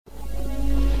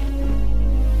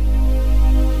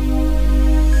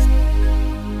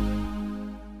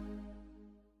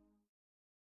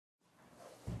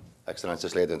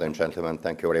Excellencies, ladies and gentlemen,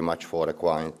 thank you very much for the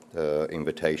kind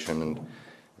invitation.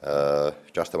 And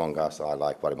just among us, I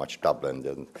like very much Dublin.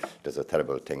 And there's a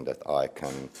terrible thing that I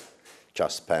can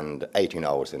just spend 18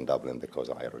 hours in Dublin because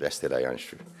yesterday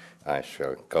I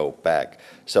shall go back.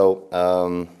 So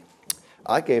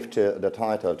I gave the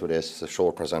title to this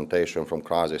short presentation, From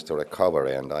Crisis to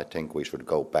Recovery, and I think we should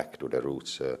go back to the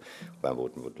roots when we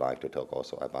would like to talk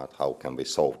also about how can we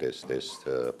solve this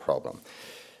problem.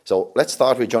 So let's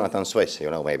start with Jonathan Swiss,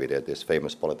 maybe this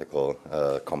famous political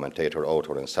commentator,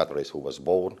 author, and satirist who was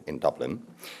born in Dublin.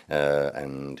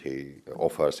 And he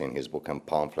offers in his book and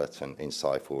pamphlets an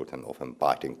insightful and often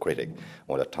biting critic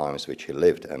on the times which he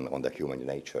lived and on the human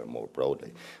nature more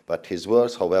broadly. But his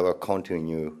words, however,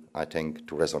 continue, I think,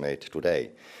 to resonate today.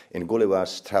 In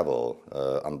Gulliver's Travel,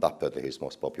 undoubtedly his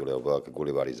most popular work,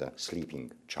 Gulliver is a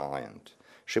sleeping giant.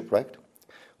 Shipwrecked,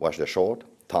 washed ashore,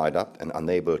 tied up and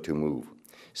unable to move,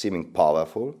 seeming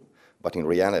powerful, but in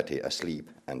reality asleep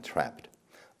and trapped.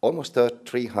 Almost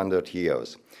 300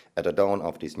 years at the dawn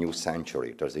of this new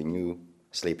century, there's a new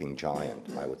sleeping giant,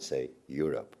 I would say,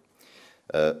 Europe.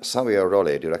 Xavier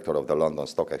Rowley, director of the London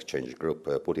Stock Exchange Group,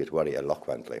 put it very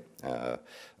eloquently.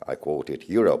 I quote it,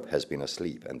 "Europe has been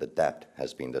asleep and the debt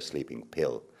has been the sleeping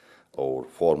pill," or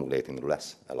formulated in a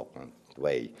less eloquent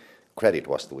way, credit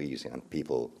was too easy and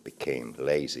people became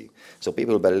lazy. So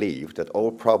people believed that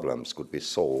all problems could be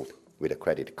solved with a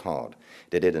credit card.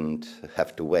 They didn't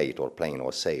have to wait or plan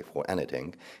or save for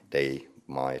anything they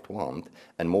might want.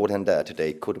 And more than that,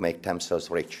 they could make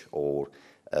themselves rich, or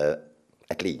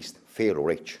at least feel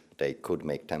rich. They could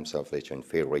make themselves rich and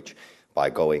feel rich by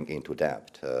going into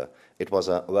debt. It was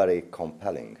a very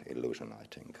compelling illusion, I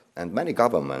think. And many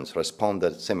governments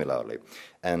responded similarly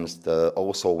and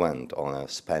also went on a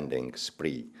spending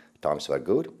spree. Times were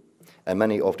good, and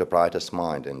many of the brightest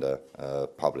minds in the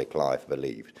public life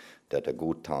believed that the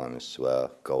good times were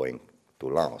going to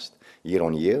last. Year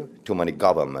on year, too many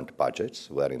government budgets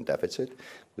were in deficit,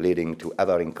 leading to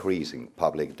ever-increasing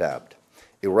public debt.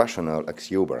 Irrational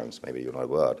exuberance, maybe you know the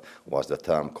word, was the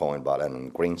term coined by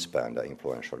Leonard Greenspan, the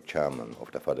influential chairman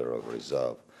of the Federal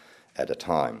Reserve at the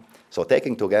time. So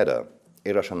taking together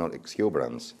irrational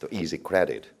exuberance, the easy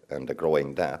credit, and the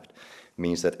growing debt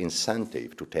means that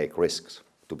incentive to take risks,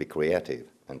 to be creative,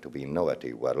 and to be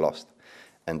innovative were lost.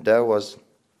 And there was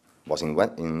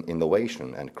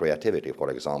innovation and creativity, for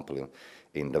example,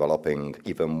 in developing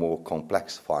even more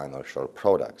complex financial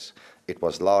products. It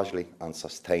was largely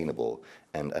unsustainable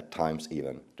and at times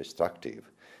even destructive.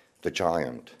 The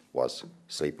giant was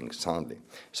sleeping soundly.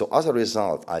 So as a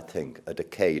result, I think a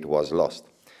decade was lost.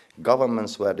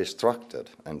 Governments were distracted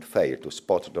and failed to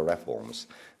spot the reforms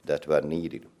that were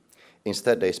needed.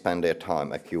 Instead, they spent their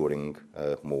time accruing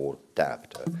more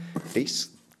debt. These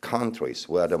countries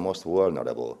were the most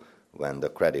vulnerable when the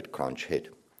credit crunch hit.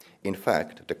 In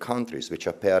fact, the countries which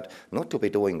appeared not to be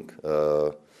doing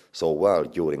so well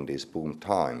during these boom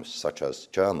times, such as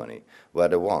Germany, were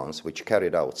the ones which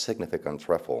carried out significant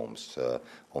reforms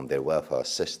on their welfare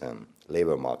system,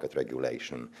 labor market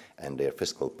regulation, and their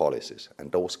fiscal policies.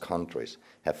 And those countries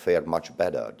have fared much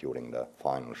better during the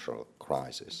financial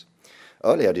crisis.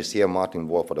 Earlier this year, Martin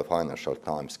Wolf of the Financial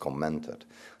Times commented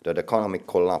that economic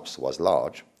collapse was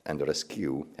large and the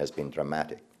rescue has been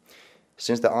dramatic.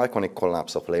 Since the iconic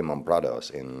collapse of Lehman Brothers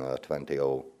in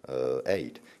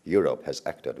 2008, Europe has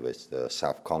acted with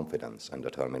self-confidence and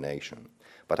determination.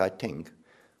 But I think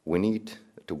we need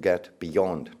to get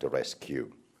beyond the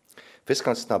rescue.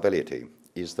 Fiscal stability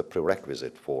is the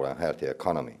prerequisite for a healthy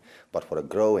economy, but for a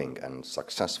growing and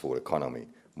successful economy,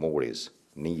 more is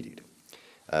needed.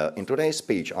 In today's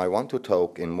speech, I want to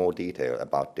talk in more detail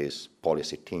about these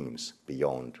policy themes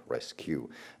beyond rescue,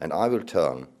 and I will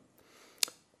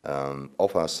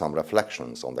offer some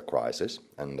reflections on the crisis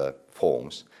and the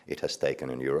forms it has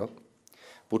taken in Europe,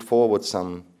 put forward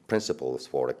some principles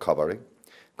for recovery,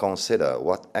 consider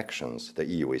what actions the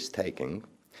EU is taking,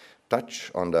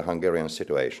 touch on the Hungarian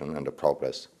situation and the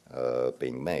progress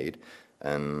being made,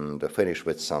 and finish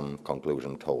with some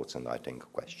conclusion thoughts and, I think,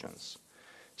 questions.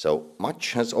 So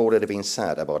much has already been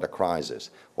said about the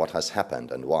crisis, what has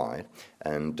happened and why,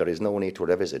 and there is no need to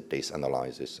revisit these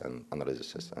analyses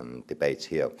and debates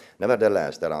here.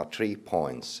 Nevertheless, there are 3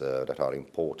 points that are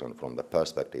important from the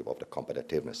perspective of the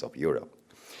competitiveness of Europe.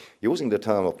 Using the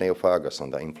term of Neil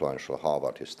Ferguson, the influential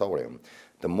Harvard historian,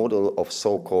 the model of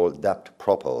so-called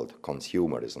debt-propelled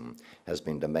consumerism has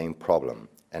been the main problem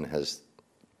and has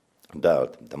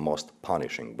dealt the most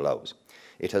punishing blows.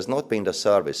 It has not been the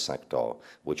service sector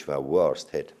which were worst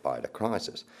hit by the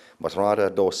crisis, but rather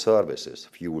those services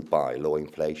fueled by low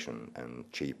inflation and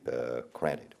cheap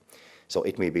credit. So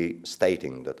it may be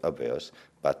stating that obvious,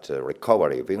 but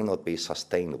recovery will not be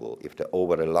sustainable if the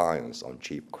over-reliance on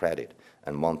cheap credit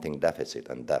and mounting deficit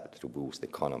and debt to boost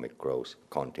economic growth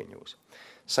continues.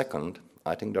 Second,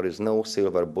 I think there is no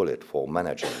silver bullet for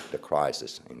managing the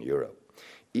crisis in Europe.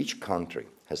 Each country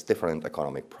has different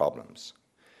economic problems.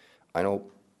 I know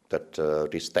that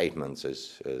this statement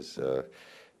is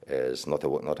not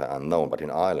an unknown, but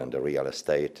in Ireland, the real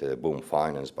estate boom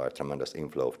financed by a tremendous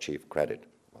inflow of cheap credit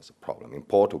was a problem. In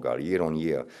Portugal,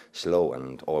 year-on-year, slow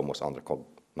and almost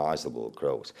unrecognizable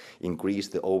growth. In Greece,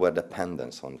 the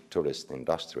over-dependence on tourist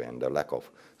industry and the lack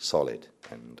of solid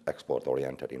and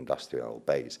export-oriented industrial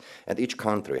base. And each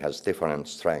country has different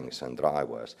strengths and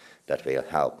drivers that will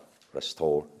help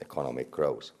restore economic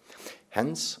growth.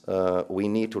 Hence, we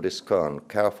need to discern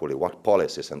carefully what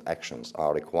policies and actions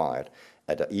are required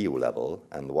at the EU level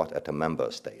and what at the member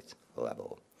state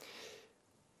level.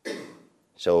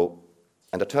 So,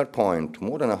 and the third point,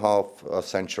 more than a half a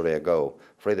century ago,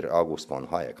 Friedrich August von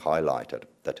Hayek highlighted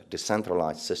that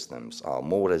decentralized systems are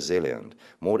more resilient,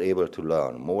 more able to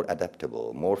learn, more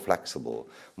adaptable, more flexible,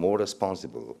 more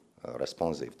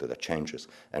responsive to the changes,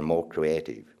 and more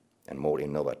creative and more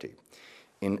innovative.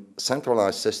 In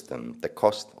centralized systems, the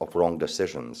cost of wrong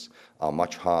decisions are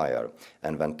much higher,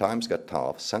 and when times get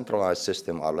tough, centralized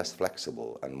systems are less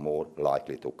flexible and more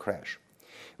likely to crash.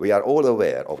 We are all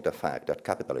aware of the fact that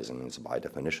capitalism is by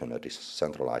definition a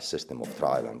decentralized system of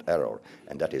trial and error,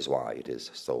 and that is why it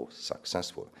is so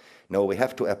successful. No, we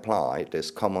have to apply this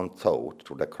common thought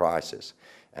to the crisis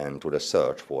and to the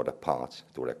search for the path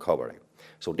to recovery.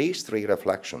 So these three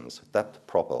reflections,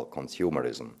 debt-propel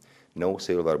consumerism, no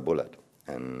silver bullet,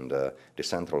 and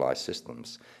decentralized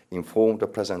systems, inform the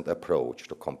present approach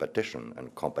to competition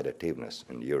and competitiveness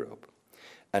in Europe.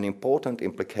 An important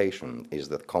implication is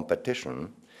that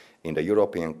competition in the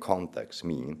European context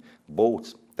means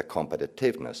both the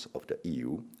competitiveness of the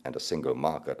EU and the single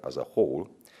market as a whole,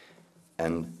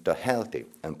 and the healthy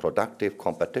and productive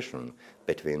competition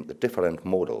between the different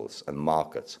models and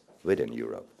markets within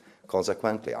Europe.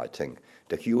 Consequently, I think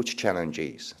the huge challenge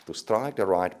is to strike the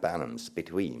right balance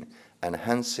between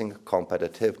enhancing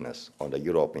competitiveness on the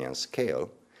European scale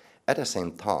at the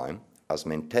same time as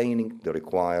maintaining the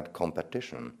required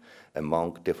competition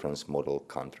among different model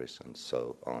countries and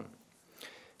so on.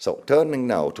 So turning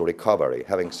now to recovery,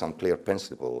 having some clear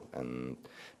principle and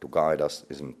to guide us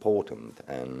is important,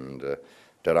 and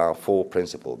there are four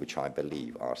principles which I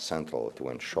believe are central to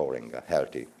ensuring a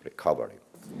healthy recovery.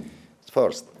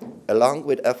 First, along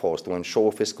with efforts to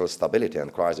ensure fiscal stability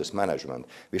and crisis management,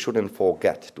 we shouldn't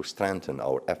forget to strengthen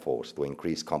our efforts to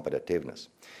increase competitiveness.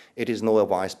 It is now a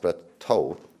widespread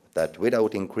thought that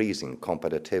without increasing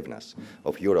competitiveness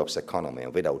of Europe's economy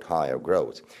and without higher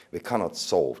growth, we cannot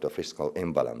solve the fiscal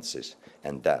imbalances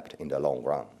and debt in the long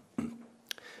run.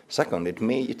 Second, it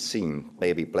may seem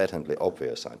maybe blatantly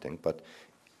obvious, I think, but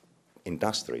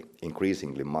industry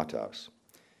increasingly matters.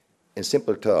 In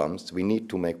simple terms, we need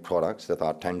to make products that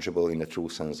are tangible in the true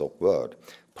sense of the word,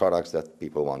 products that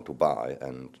people want to buy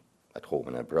and at home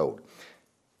and abroad.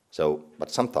 So, but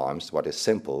sometimes what is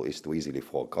simple is too easily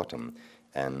forgotten,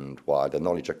 and while the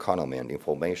knowledge economy and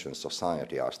information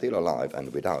society are still alive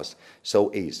and with us, so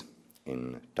is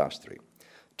industry.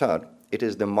 Third, it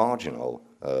is the marginal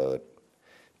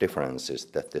differences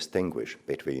that distinguish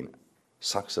between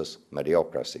success,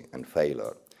 mediocrity, and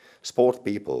failure. Sport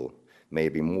people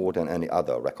maybe more than any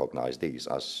other recognize these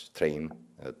as train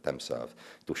themselves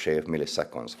to shave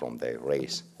milliseconds from their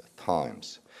race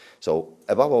times. So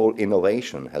above all,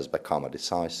 innovation has become a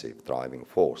decisive driving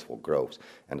force for growth,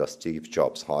 and as Steve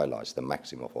Jobs highlights the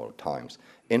maxim of all times,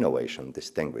 innovation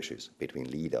distinguishes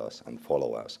between leaders and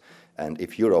followers. And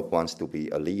if Europe wants to be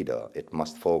a leader, it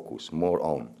must focus more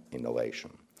on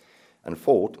innovation. And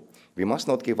fourth, we must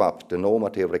not give up the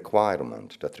normative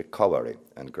requirement that recovery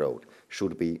and growth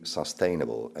should be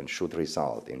sustainable and should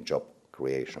result in job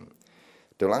creation.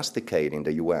 The last decade in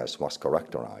the US was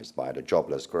characterized by the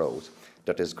jobless growth,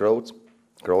 that is,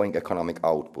 growing economic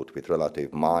output with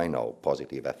relative minor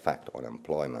positive effect on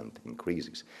employment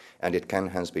increases, and it can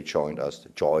hence be joined as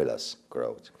joyless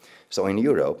growth. So in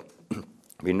Europe,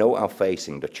 we now are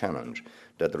facing the challenge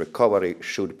that the recovery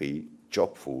should be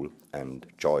jobful and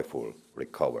joyful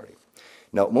recovery.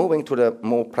 Now, moving to the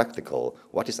more practical,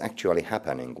 what is actually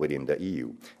happening within the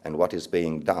EU and what is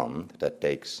being done that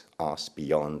takes us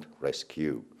beyond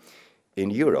rescue. In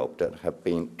Europe, there have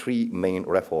been three main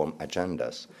reform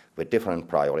agendas with different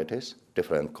priorities,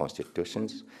 different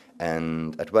constitutions,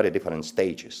 and at very different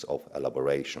stages of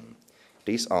elaboration.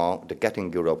 These are the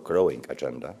Getting Europe Growing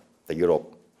agenda, the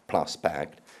Europe Plus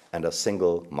Pact, and the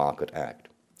Single Market Act.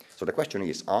 So the question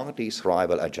is, are these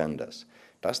rival agendas?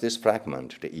 Does this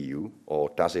fragment the EU or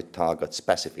does it target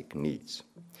specific needs?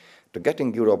 The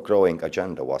Getting Europe Growing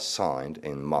agenda was signed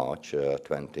in March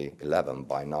 2011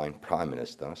 by 9 prime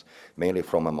ministers, mainly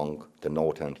from among the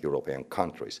northern European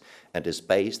countries, and is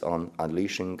based on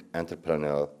unleashing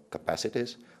entrepreneurial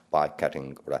capacities by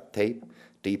cutting red tape,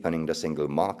 deepening the single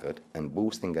market, and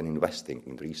boosting and investing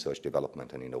in research,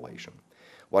 development, and innovation.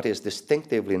 What is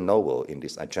distinctively novel in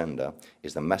this agenda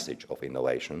is the message of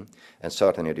innovation, and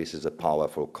certainly this is a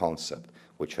powerful concept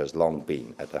which has long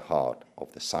been at the heart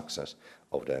of the success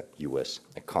of the US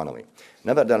economy.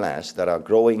 Nevertheless, there are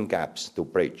growing gaps to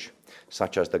bridge,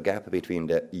 such as the gap between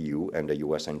the EU and the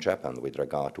US and Japan with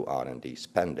regard to R&D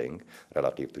spending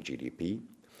relative to GDP,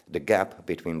 the gap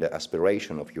between the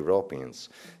aspiration of Europeans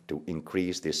to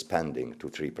increase this spending to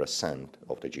 3%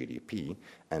 of the GDP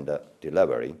and the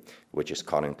delivery, which is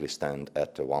currently stand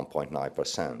at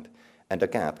 1.9%, and the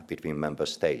gap between member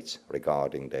states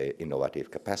regarding their innovative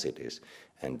capacities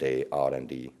and their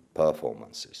R&D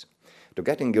performances. The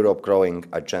Getting Europe Growing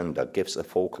agenda gives a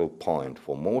focal point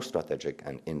for more strategic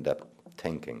and in-depth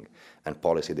thinking and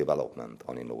policy development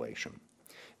on innovation.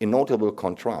 In notable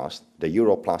contrast, the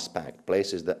Euro Plus Pact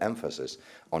places the emphasis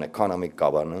on economic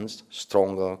governance,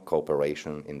 stronger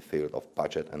cooperation in field of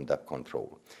budget and debt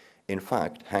control. In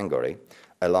fact, Hungary,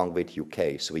 along with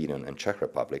UK, Sweden and Czech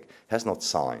Republic, has not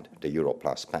signed the Euro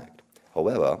Plus Pact.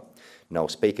 However, now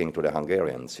speaking to the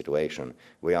Hungarian situation,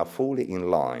 we are fully in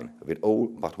line with all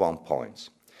but one point.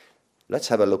 Let's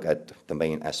have a look at the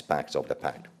main aspects of the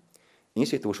pact.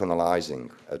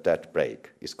 Institutionalizing a debt break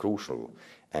is crucial,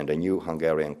 and the new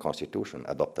Hungarian constitution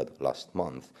adopted last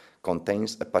month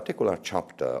contains a particular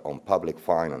chapter on public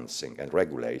financing and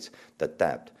regulates that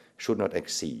debt should not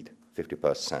exceed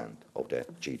 50% of the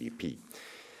GDP.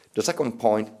 The second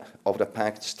point of the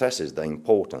pact stresses the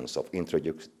importance of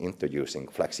introducing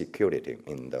flexicurity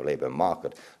in the labor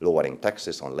market, lowering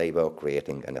taxes on labor,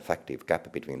 creating an effective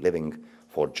gap between living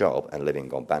for job and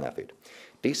living on benefit.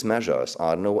 These measures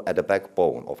are now at the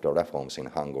backbone of the reforms in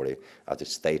Hungary, as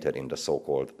is stated in the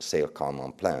so-called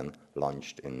Szél-Kálmán plan,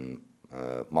 launched in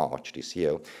March this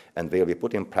year, and will be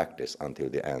put in practice until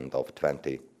the end of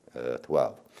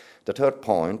 2012. The third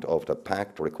point of the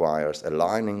pact requires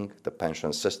aligning the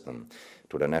pension system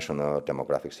to the national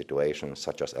demographic situation,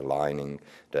 such as aligning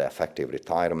the effective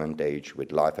retirement age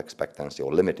with life expectancy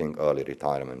or limiting early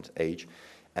retirement age,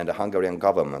 and the Hungarian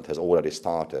government has already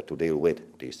started to deal with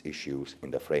these issues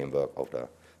in the framework of the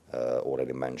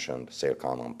already mentioned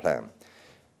Szél-Kálmán plan.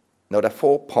 Now, the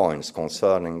 4 points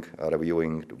concerning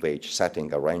reviewing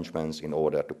wage-setting arrangements in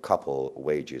order to couple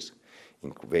wage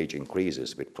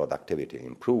increases with productivity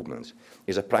improvements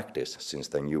is a practice since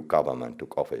the new government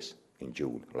took office in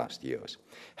June last year.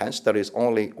 Hence, there is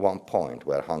only one point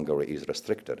where Hungary is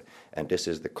restricted, and this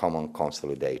is the common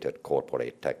consolidated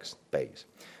corporate tax base.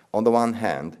 On the one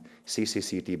hand,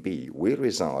 CCCTB will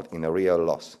result in a real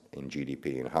loss in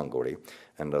GDP in Hungary,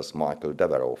 and as Michael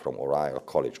Devereux from Oriel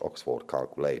College, Oxford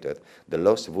calculated, the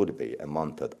loss would be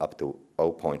amounted up to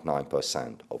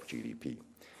 0.9% of GDP.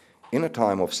 In a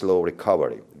time of slow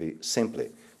recovery, we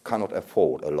simply cannot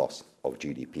afford a loss of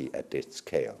GDP at this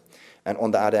scale. And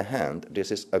on the other hand, this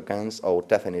is against our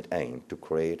definite aim to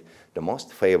create the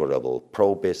most favorable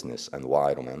pro-business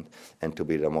environment and to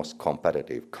be the most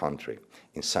competitive country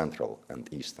in Central and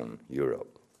Eastern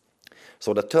Europe.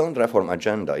 So the third reform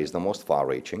agenda is the most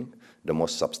far-reaching, the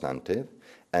most substantive,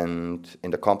 and in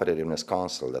the Competitiveness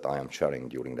Council that I am chairing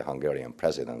during the Hungarian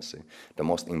Presidency, the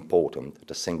most important,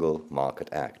 the Single Market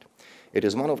Act. It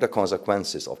is one of the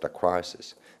consequences of the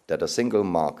crisis that the single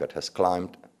market has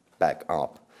climbed back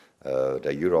up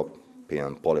the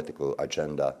European political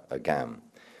agenda again.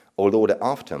 Although the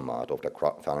aftermath of the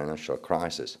financial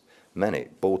crisis, many,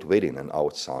 both within and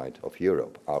outside of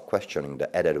Europe, are questioning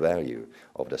the added value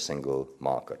of the single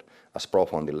market, as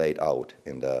profoundly laid out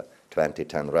in the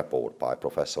 2010 report by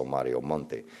Professor Mario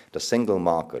Monti. The single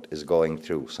market is going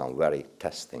through some very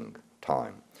testing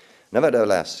time.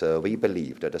 Nevertheless, we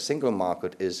believe that the single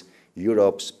market is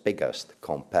Europe's biggest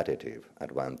competitive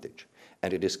advantage,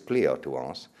 and it is clear to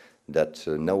us that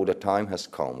now the time has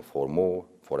come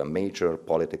for a major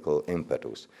political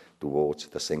impetus towards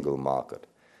the single market.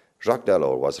 Jacques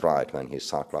Delors was right when he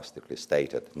sarcastically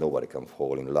stated, "Nobody can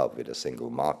fall in love with a single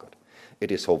market."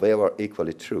 It is, however,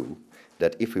 equally true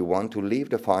that if we want to leave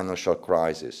the financial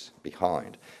crisis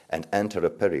behind and enter a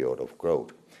period of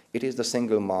growth, it is the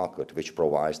single market which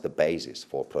provides the basis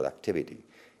for productivity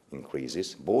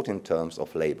increases, both in terms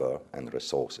of labor and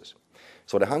resources.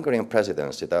 So the Hungarian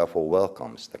presidency therefore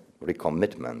welcomes the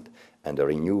recommitment and the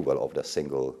renewal of the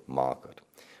single market.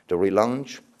 The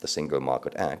relaunch, the Single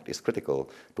Market Act, is critical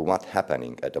to what's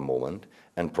happening at the moment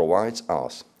and provides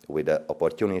us with the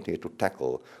opportunity to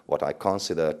tackle what I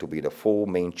consider to be the four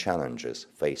main challenges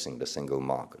facing the single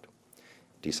market.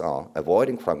 These are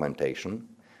avoiding fragmentation,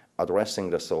 addressing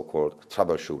the so-called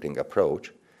troubleshooting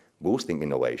approach, boosting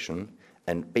innovation,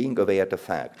 and being aware of the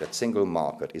fact that single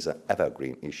market is an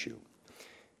evergreen issue.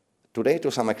 Today,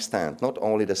 to some extent, not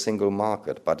only the single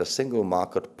market, but the single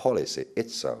market policy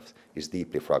itself is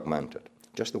deeply fragmented.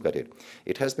 Just look at it.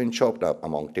 It has been chopped up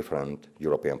among different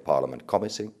European Parliament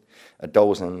committees, a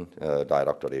dozen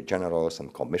directorate generals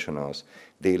and commissioners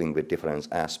dealing with different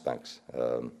aspects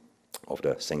of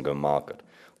the single market.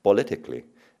 Politically,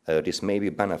 this may be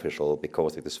beneficial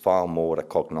because it is far more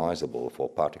recognizable for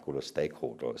particular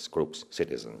stakeholders, groups,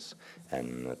 citizens,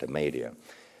 and the media.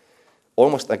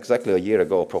 Almost exactly a year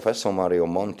ago, Professor Mario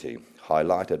Monti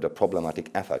highlighted the problematic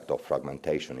effect of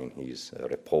fragmentation in his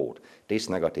report. These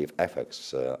negative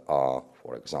effects are,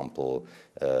 for example,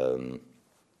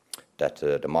 that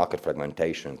the market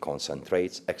fragmentation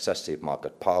concentrates excessive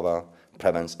market power,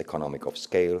 prevents economic of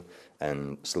scale,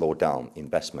 and slow down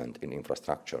investment in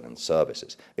infrastructure and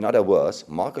services. In other words,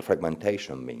 market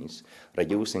fragmentation means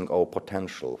reducing our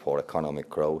potential for economic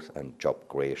growth and job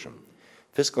creation.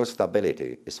 Fiscal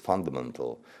stability is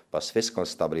fundamental, but fiscal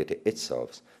stability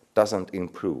itself doesn't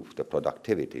improve the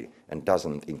productivity and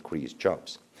doesn't increase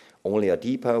jobs. Only a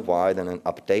deeper, wider, and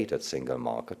updated single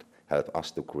market helps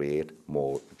us to create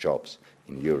more jobs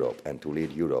in Europe and to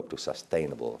lead Europe to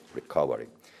sustainable recovery.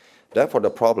 Therefore, the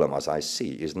problem, as I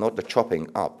see, is not the chopping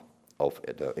up of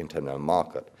the internal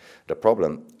market, the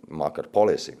problem market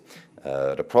policy.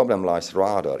 The problem lies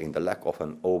rather in the lack of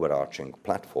an overarching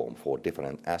platform for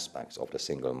different aspects of the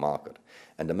single market.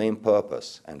 And the main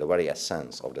purpose and the very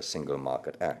essence of the Single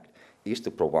Market Act is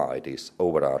to provide this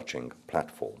overarching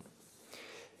platform.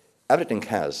 Everything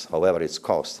has, however, its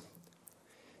cost.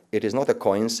 It is not a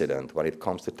coincidence when it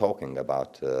comes to talking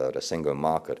about the single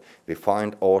market. We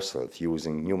find ourselves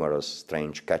using numerous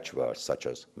strange catchwords such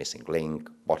as missing link,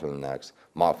 bottlenecks,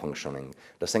 malfunctioning.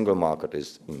 The single market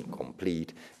is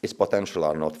incomplete, its potential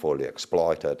are not fully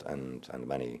exploited, and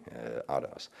many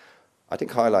others. I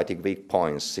think highlighting weak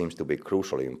points seems to be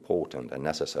crucially important and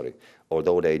necessary,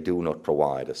 although they do not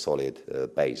provide a solid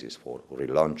basis for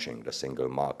relaunching the single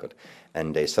market,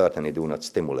 and they certainly do not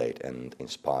stimulate and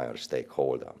inspire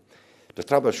stakeholders. The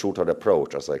troubleshooter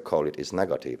approach, as I call it, is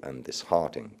negative and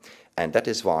disheartening, and that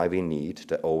is why we need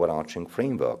the overarching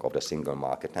framework of the Single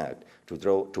Market Act to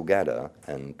draw together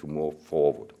and to move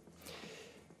forward.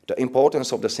 The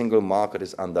importance of the single market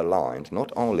is underlined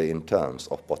not only in terms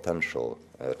of potential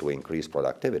to increase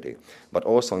productivity, but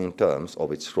also in terms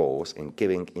of its roles in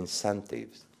giving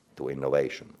incentives to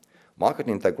innovation. Market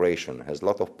integration has a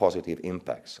lot of positive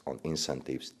impacts on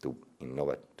incentives to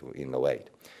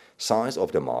innovate. Size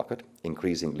of the market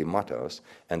increasingly matters,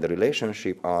 and the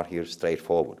relationships are here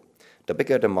straightforward. The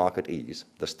bigger the market is,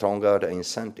 the stronger the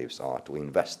incentives are to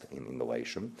invest in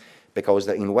innovation, because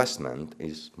the investment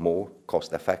is more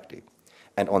cost-effective.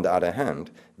 And on the other hand,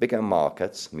 bigger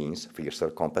markets means fiercer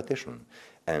competition,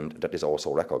 and that is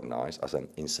also recognized as an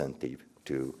incentive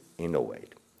to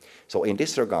innovate. So in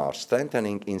this regard,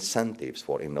 strengthening incentives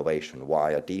for innovation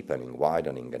via deepening,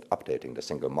 widening, and updating the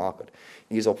single market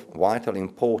is of vital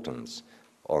importance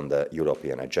on the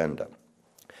European agenda.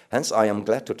 Hence, I am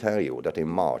glad to tell you that in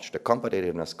March, the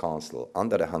Competitiveness Council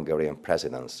under the Hungarian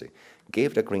Presidency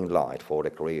gave the green light for the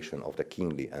creation of the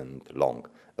keenly and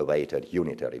long-awaited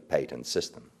unitary patent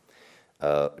system.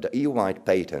 The EU-wide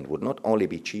patent would not only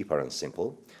be cheaper and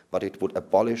simple, but it would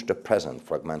abolish the present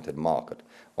fragmented market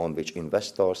on which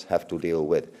investors have to deal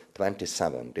with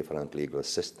 27 different legal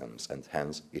systems, and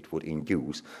hence it would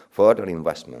induce further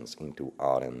investments into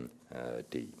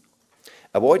R&D.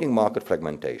 Avoiding market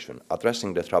fragmentation,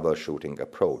 addressing the troubleshooting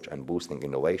approach, and boosting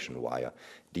innovation via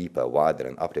deeper, wider,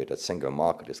 and updated single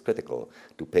market is critical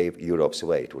to pave Europe's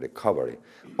way to recovery,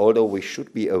 although we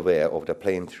should be aware of the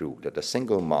plain truth that the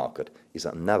single market is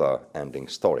a never-ending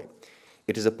story.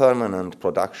 It is a permanent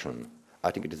production.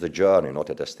 I think it is a journey, not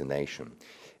a destination.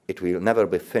 It will never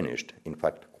be finished, in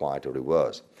fact, quite the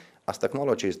reverse. As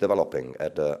technology is developing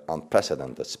at an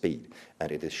unprecedented speed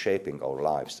and it is shaping our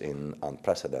lives in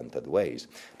unprecedented ways,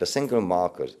 the single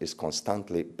market is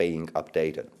constantly being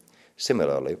updated.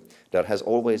 Similarly, there has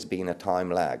always been a time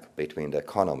lag between the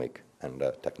economic and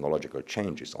the technological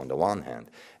changes on the one hand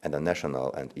and the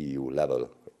national and EU level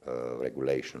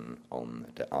regulation on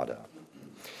the other.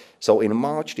 So in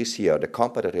March this year, the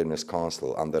Competitiveness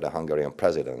Council under the Hungarian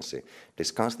Presidency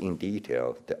discussed in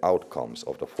detail the outcomes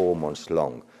of the 4 months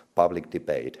long public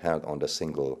debate held on the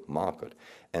single market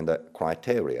and the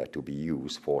criteria to be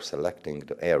used for selecting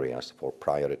the areas for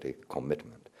priority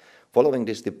commitment. Following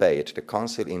this debate, the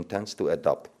Council intends to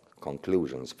adopt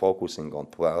conclusions focusing on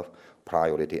 12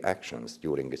 priority actions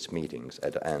during its meetings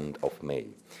at the end of May.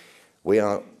 We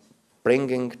are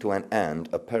bringing to an end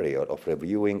a period of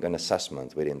reviewing and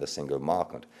assessment within the single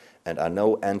market and are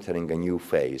now entering a new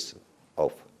phase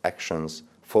of actions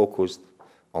focused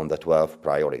on the 12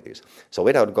 priorities. So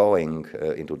without going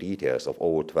into details of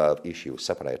all 12 issues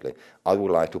separately, I would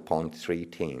like to point 3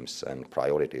 themes and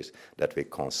priorities that we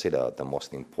consider the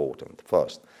most important.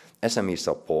 First, SME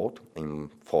support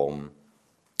in form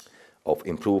of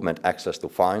improvement access to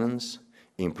finance,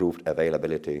 improved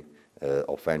availability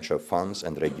of venture funds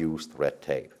and reduced red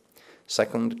tape.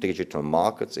 Second, digital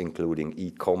markets, including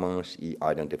e-commerce,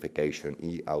 e-identification,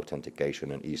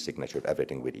 e-authentication, and e-signature,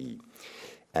 everything with E.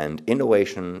 And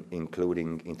innovation,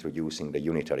 including introducing the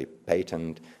unitary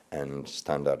patent and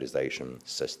standardization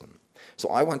system. So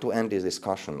I want to end this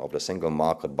discussion of the single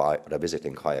market by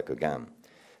revisiting Hayek again.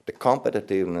 The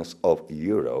competitiveness of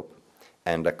Europe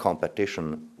and the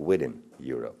competition within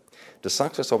Europe. The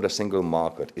success of the single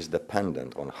market is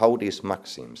dependent on how these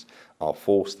maxims are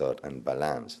fostered and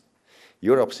balanced.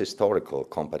 Europe's historical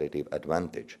competitive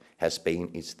advantage has been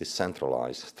its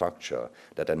decentralized structure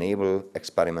that enables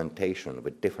experimentation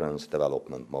with different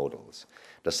development models.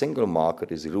 The single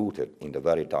market is rooted in the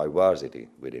very diversity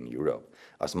within Europe,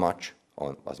 as much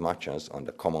as on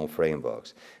the common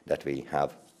frameworks that we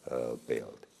have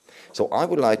built. So I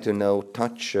would like to now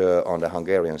touch on the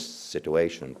Hungarian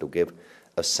situation to give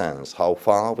a sense how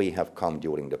far we have come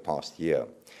during the past year.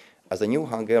 As the new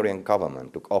Hungarian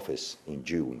government took office in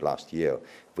June last year,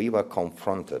 we were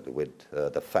confronted with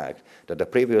the fact that the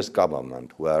previous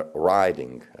government were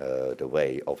riding the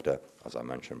way of the, as I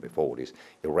mentioned before, this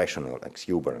irrational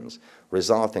exuberance,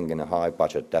 resulting in a high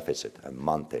budget deficit and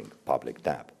mounting public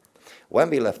debt. When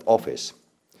we left office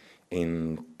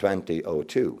in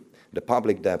 2002, the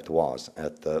public debt was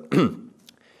at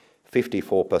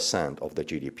 54% of the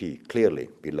GDP, clearly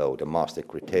below the Maastricht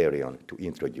criterion to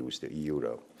introduce the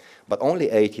euro. But only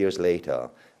 8 years later,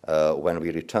 when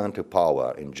we returned to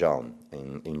power in June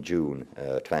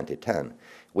 2010,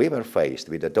 we were faced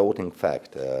with the daunting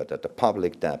fact that the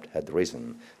public debt had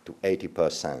risen to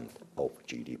 80% of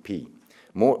GDP.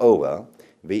 Moreover,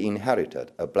 we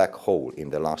inherited a black hole in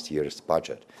the last year's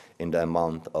budget in the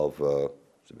amount of,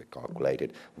 we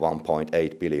calculated,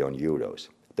 1.8 billion euros.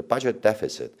 The budget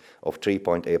deficit of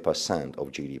 3.8%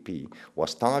 of GDP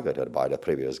was targeted by the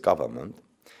previous government.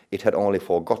 It had only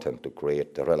forgotten to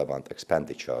create the relevant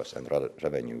expenditures and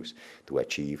revenues to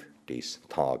achieve this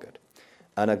target.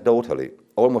 Anecdotally,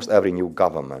 almost every new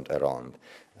government around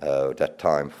that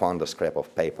time found a scrap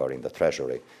of paper in the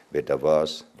treasury with the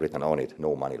words written on it,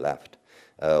 "No money left."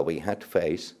 We had to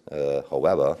face,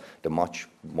 however, the much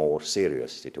more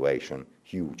serious situation,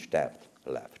 huge debt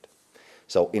left.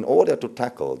 So in order to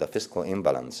tackle the fiscal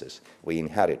imbalances we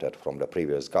inherited from the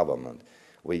previous government,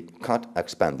 we cut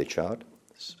expenditure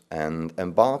and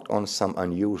embarked on some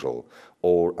unusual,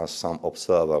 or as some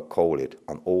observers call it,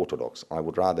 unorthodox, I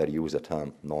would rather use the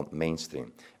term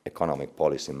non-mainstream, economic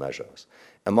policy measures.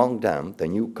 Among them, the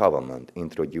new government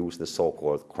introduced the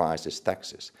so-called crisis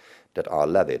taxes that are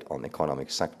levied on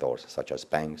economic sectors such as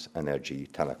banks, energy,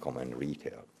 telecom, and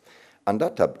retail.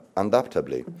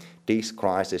 Undoubtedly, these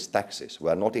crisis taxes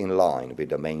were not in line with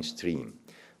the mainstream,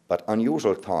 but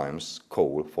unusual times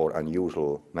call for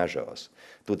unusual measures.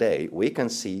 Today, we can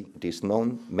see these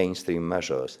non-mainstream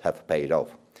measures have paid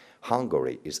off.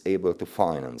 Hungary is able to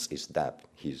finance its debt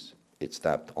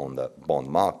on the bond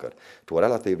market to a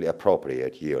relatively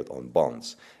appropriate yield on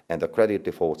bonds, and the credit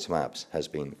default swaps has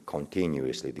been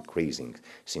continuously decreasing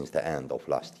since the end of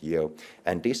last year.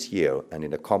 And this year and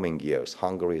in the coming years,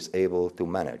 Hungary is able to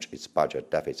manage its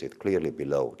budget deficit clearly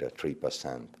below the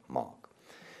 3% mark.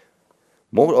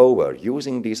 Moreover,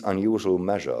 using these unusual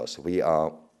measures, we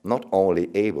are not only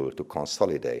able to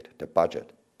consolidate the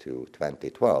budget to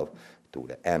 2012, to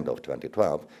the end of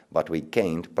 2012, but we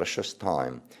gained precious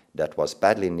time that was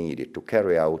badly needed to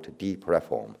carry out deep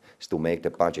reforms to make the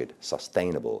budget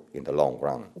sustainable in the long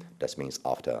run. That means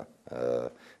after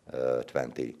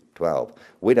 2012,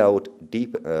 without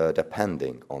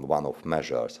depending on one-off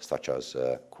measures such as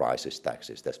crisis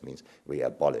taxes. That means we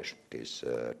abolished these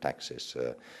taxes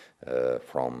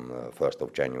from 1st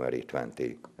of January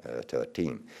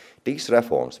 2013. These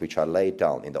reforms, which are laid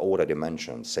down in the already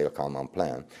mentioned Széll-Kálmán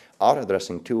plan, are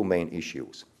addressing two main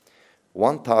issues.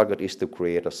 One target is to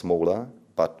create a smaller,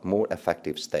 but more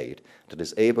effective state that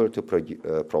is able to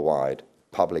provide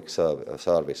public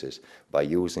services by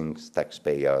using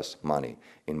taxpayers' money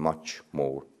in much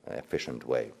more efficient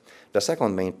way. The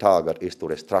second main target is to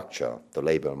restructure the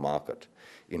labor market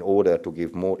in order to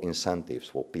give more incentives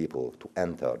for people to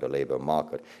enter the labor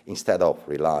market instead of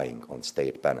relying on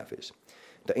state benefits.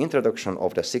 The introduction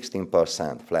of the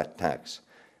 16% flat tax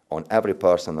on every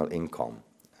personal income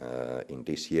in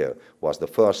this year was the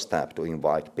first step to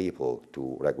invite people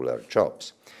to regular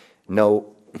jobs. Now,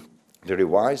 the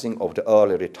revising of the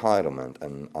early retirement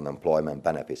and unemployment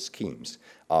benefit schemes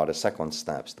are the second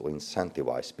steps to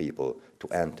incentivize people to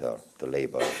enter the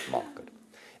labor market.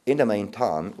 In the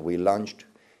meantime, we launched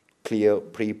clear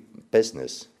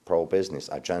pro-business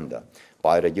agenda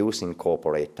by reducing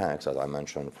corporate tax, as I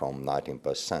mentioned, from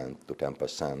 19% to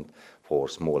 10% for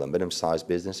small and medium-sized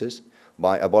businesses,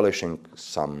 by abolishing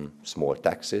some small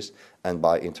taxes, and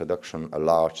by introduction a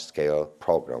large-scale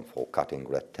program for cutting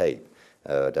red tape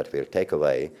that will take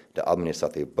away the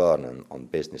administrative burden on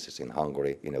businesses in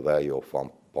Hungary in a value of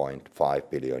 1.5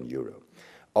 billion euro.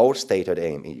 Our stated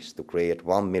aim is to create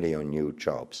 1 million new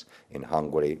jobs in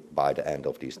Hungary by the end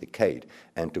of this decade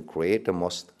and to create the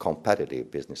most competitive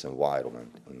business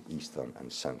environment in Eastern and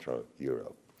Central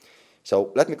Europe.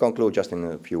 So let me conclude just in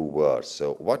a few words.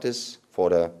 So what is for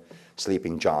the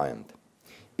sleeping giant?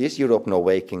 Is Europe now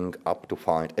waking up to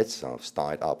find itself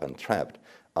tied up and trapped,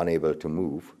 unable to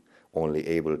move, only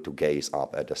able to gaze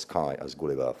up at the sky as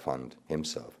Gulliver found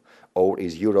himself? Or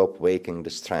is Europe waking the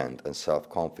strength and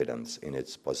self-confidence in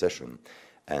its position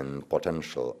and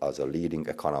potential as a leading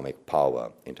economic power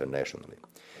internationally?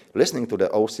 Listening to the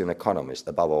Austrian economist,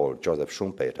 above all Joseph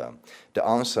Schumpeter, the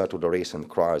answer to the recent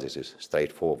crisis is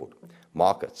straightforward.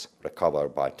 Markets recover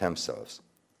by themselves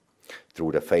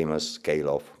through the famous scale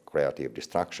of creative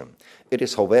destruction. It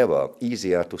is, however,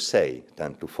 easier to say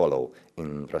than to follow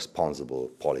in responsible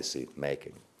policy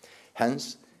making.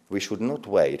 Hence, we should not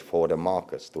wait for the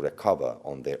markets to recover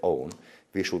on their own.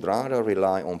 We should rather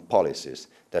rely on policies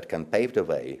that can pave the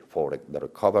way for the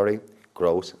recovery,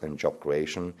 growth and job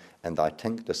creation, and I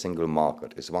think the single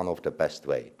market is one of the best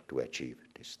ways to achieve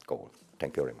this goal.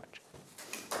 Thank you very much.